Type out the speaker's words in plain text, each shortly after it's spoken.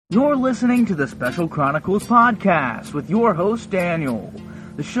You're listening to the Special Chronicles podcast with your host, Daniel,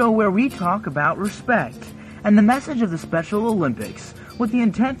 the show where we talk about respect and the message of the Special Olympics with the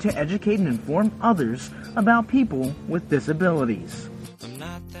intent to educate and inform others about people with disabilities. I'm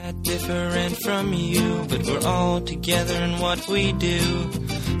not that different from you, but we're all together in what we do.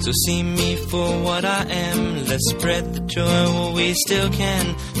 So see me for what I am. Let's spread the joy while we still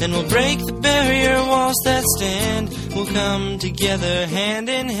can. Then we'll break the barrier walls that stand. We'll come together hand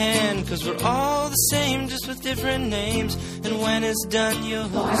in hand, 'cause we're all the same, just with different names. And when it's done, you'll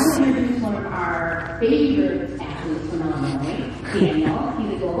So I want to introduce one of our favorite athletes from Illinois, Daniel.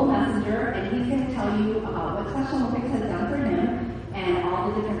 He's a global messenger, and he's going to tell you about what Special Olympics has done for him and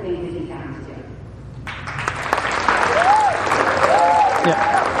all the different things that he's gotten to do.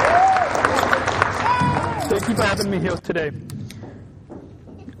 Yeah. Thank you for having me here today.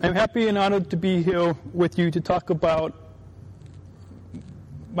 I'm happy and honored to be here with you to talk about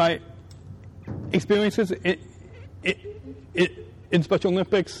my experiences in Special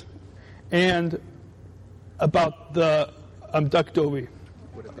Olympics and about the duck derby.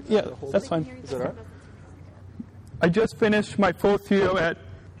 Yeah, that's fine. Is that all right? I just finished my fourth year at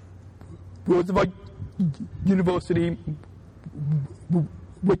Roosevelt University,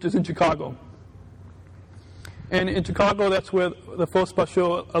 which is in Chicago. And in Chicago, that's where the first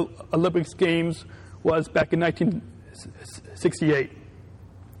Special Olympics Games was back in 1968.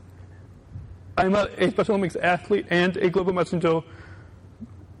 I'm a Special Olympics athlete and a global messenger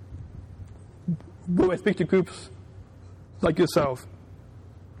where I speak to groups like yourself.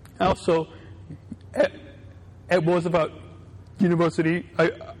 Also, at Roosevelt University,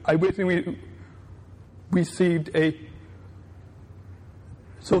 I recently received a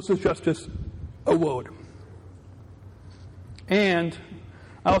Social Justice Award. And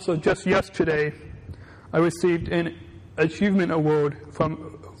also, just yesterday, I received an Achievement Award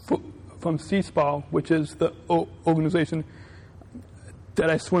from CSPAL, which is the organization that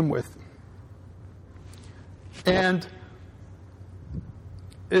I swim with. And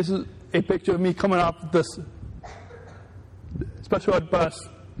this is a picture of me coming off this special ed bus,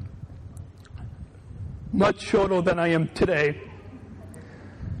 much shorter than I am today.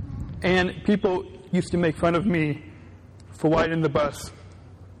 And people used to make fun of me for riding the bus.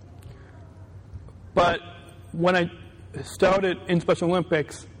 But when I started in Special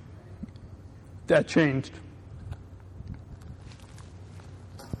Olympics, that changed.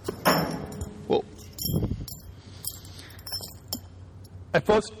 Well, I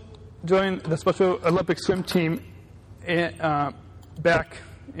first joined the Special Olympics swim team back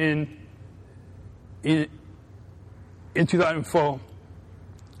in 2004.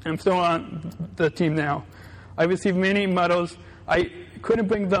 I'm still on the team now. I received many medals. I couldn't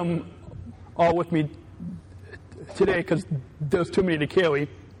bring them all with me today because there's too many to carry.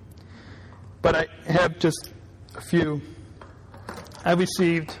 But I have just a few. I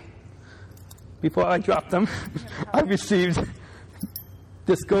received, before I drop them, I received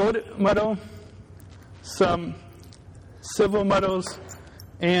this gold medal, some silver medals,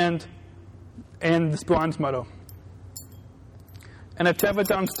 and this bronze medal. And I've traveled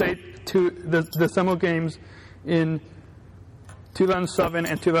downstate to the Summer Games in 2007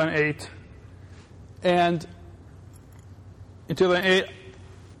 and 2008. And in 2008,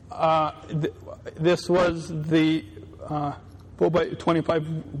 this was the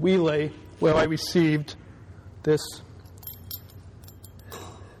 4x25 relay where I received this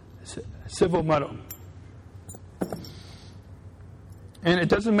silver medal. And it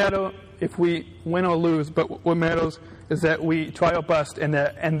doesn't matter if we win or lose, but what matters is that we try our best and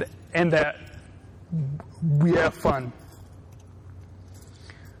that we have fun.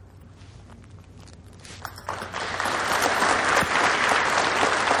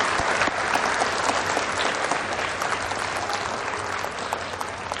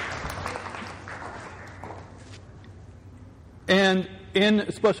 And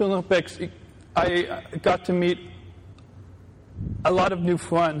in Special Olympics, I got to meet a lot of new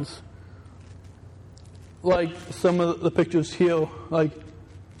friends, like some of the pictures here, like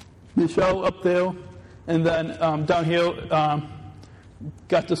Michelle up there, and then down here,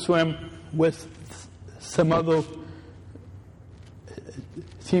 got to swim with some other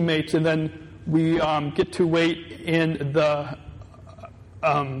teammates, and then we get to wait in the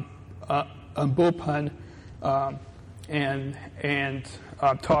bullpen and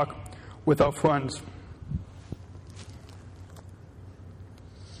talk with our friends.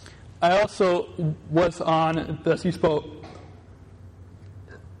 I also was on the CSPAL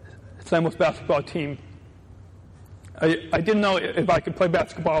Samos basketball team. I didn't know if I could play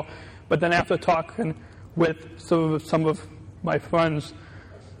basketball, but then after talking with some of my friends,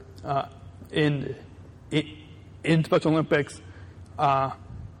 in Special Olympics, I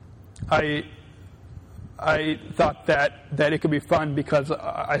thought that it could be fun because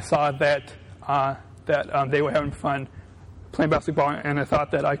I saw that they were having fun playing basketball, and I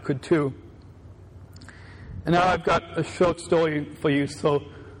thought that I could too. And now I've got a short story for you, so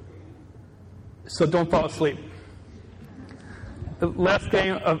don't fall asleep. The last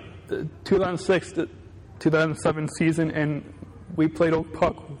game of the 2006-2007 season, and we played Oak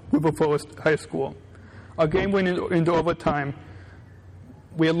Park, River Forest High School. Our game went into overtime.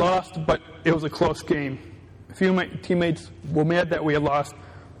 We had lost, but it was a close game. A few of my teammates were mad that we had lost,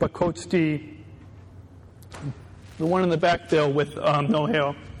 but Coach D, the one in the back there with no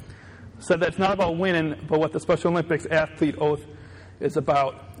hair, said that's not about winning, but what the Special Olympics athlete oath is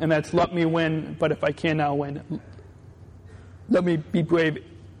about. And that's let me win, but if I cannot win, let me be brave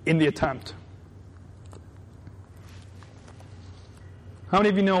in the attempt. How many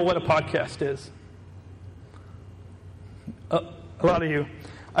of you know what a podcast is? A lot of you.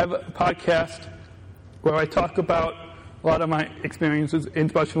 I have a podcast where I talk about a lot of my experiences in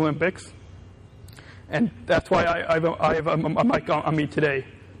Special Olympics. And that's why I have a mic on me today.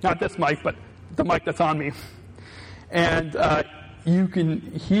 Not this mic, but the mic that's on me. And you can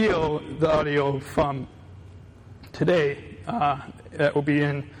hear the audio from today. That will be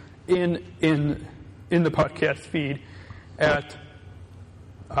in the podcast feed at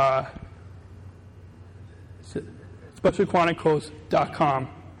specialchronicles.com.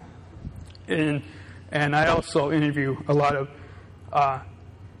 And I also interview a lot of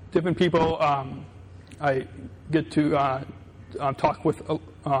different people. I get to talk with a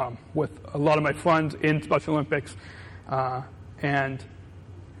lot of my friends in Special Olympics, and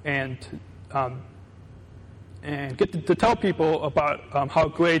get to tell people about how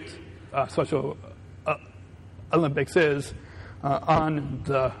great Special Olympics is on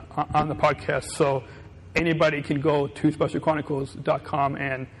the podcast. So anybody can go to specialchronicles.com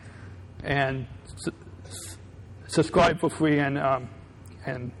and subscribe for free and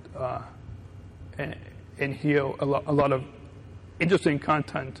hear a lot of interesting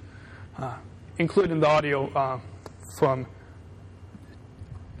content, including the audio from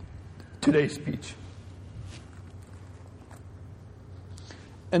today's speech.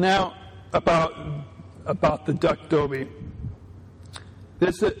 And now about the Duck Derby.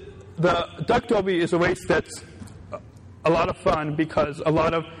 The Duck Derby is a race that's a lot of fun because a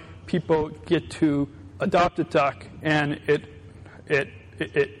lot of people get to adopt a duck, and it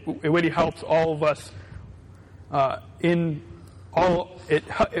really helps all of us. It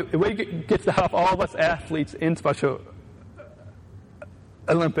really gets to help all of us athletes in Special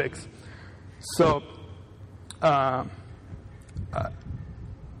Olympics. So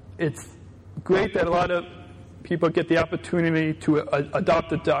it's great that a lot of people get the opportunity to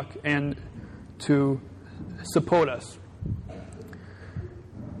adopt a duck and to support us.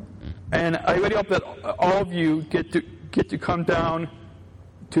 And I really hope that all of you get to come down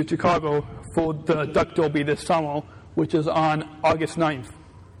to Chicago for the Duck Derby this summer, which is on August 9th.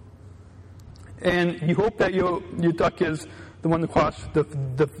 And you hope that your duck is the one to cross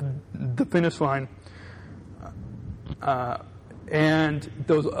the finish line. And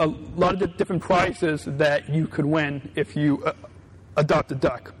there's a lot of different prizes that you could win if you adopt a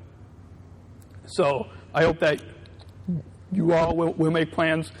duck. So I hope that you all will make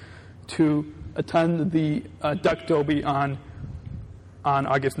plans to attend the Duck Derby on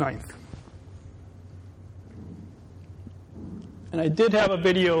August 9th. And I did have a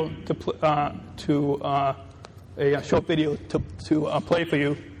video a short video to play for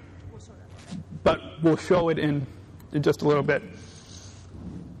you, but we'll show it in just a little bit.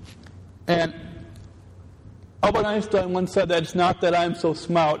 And Albert Einstein once said that it's not that I'm so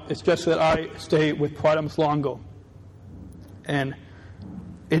smart, it's just that I stay with problems longer. And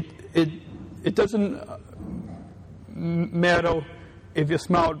it doesn't matter if you're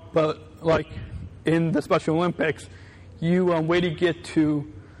smart, but like in the Special Olympics, you really get to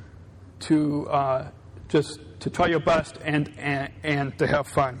just to try your best and to have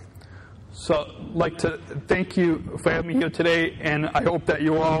fun. So I'd like to thank you for having me here today, and I hope that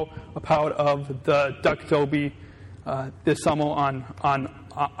you're all a part of the Duck Derby this summer on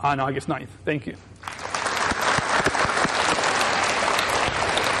August 9th. Thank you.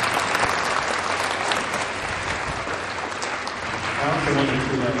 I also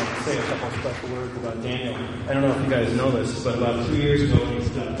wanted to say a couple of special words about Daniel. I don't know if you guys know this, but about 2 years ago when he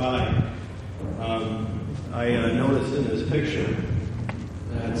stopped by, I noticed in this picture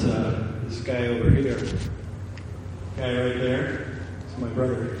that this guy over here, guy right there, it's my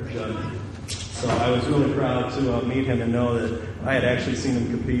brother, Judd. So I was really proud to meet him and know that I had actually seen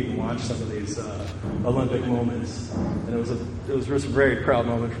him compete and watch some of these Olympic moments. And it was just a very proud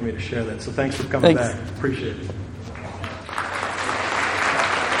moment for me to share that. So thanks for coming back. Appreciate it.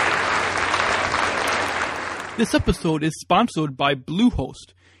 This episode is sponsored by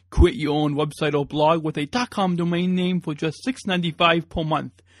Bluehost. Create your own website or blog with a .com domain name for just $6.95 per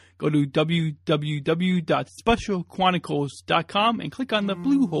month. Go to www.specialchronicles.com and click on the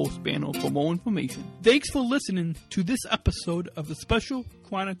Bluehost banner for more information. Thanks for listening to this episode of the Special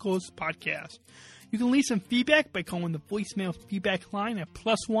Chronicles podcast. You can leave some feedback by calling the voicemail feedback line at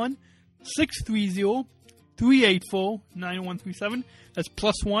 +1 630 384 9137. That's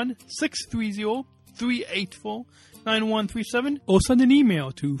 +1 630 384 9137, or send an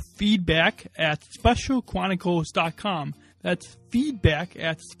email to feedback@specialchronicles.com. That's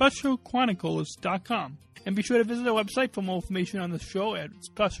feedback@specialchronicles.com. And be sure to visit our website for more information on the show at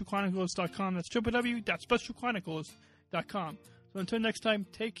specialchronicles.com. That's www.specialchronicles.com. So until next time,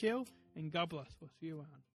 take care and God bless. We'll see you around.